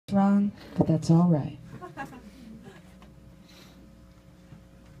wrong, but that's all right.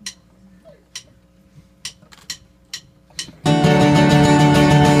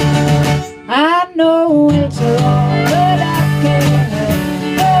 I know it's wrong, but I can't help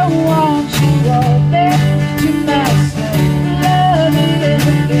but want you all there to myself. Love is a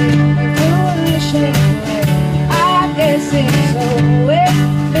game of foolish and play. I guess it's always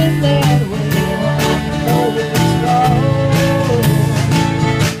been that way. I know it's wrong,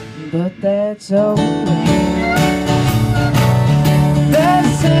 but that's alright. The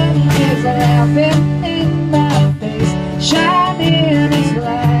sun is laughing in my face, shining its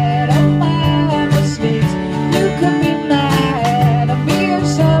light on my mistakes. You could be mine, I'll be your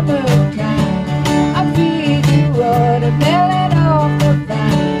summertime. I feed you watermelon off the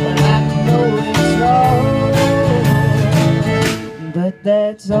vine, but I know it's wrong, but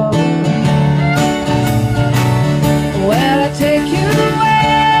that's alright. Well, I take you away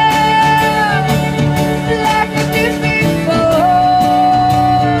like I did before.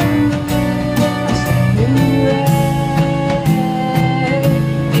 I see you right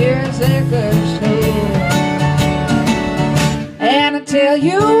here in Second Store, and I tell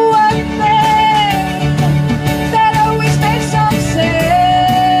you one thing that always makes some sense.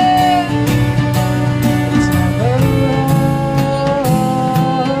 It's never wrong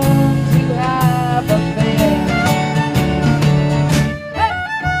to have a friend.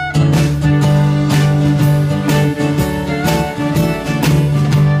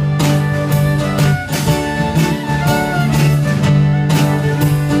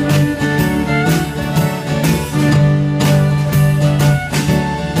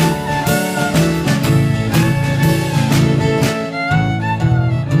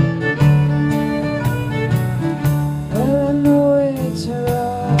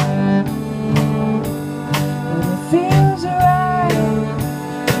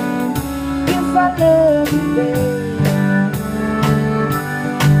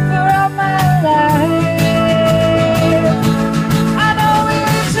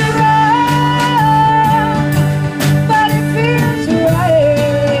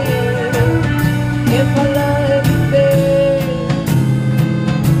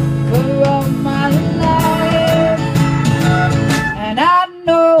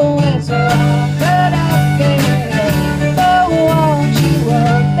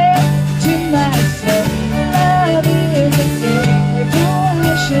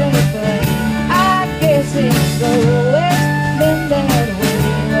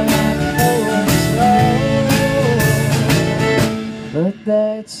 But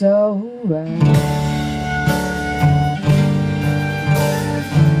that's alright.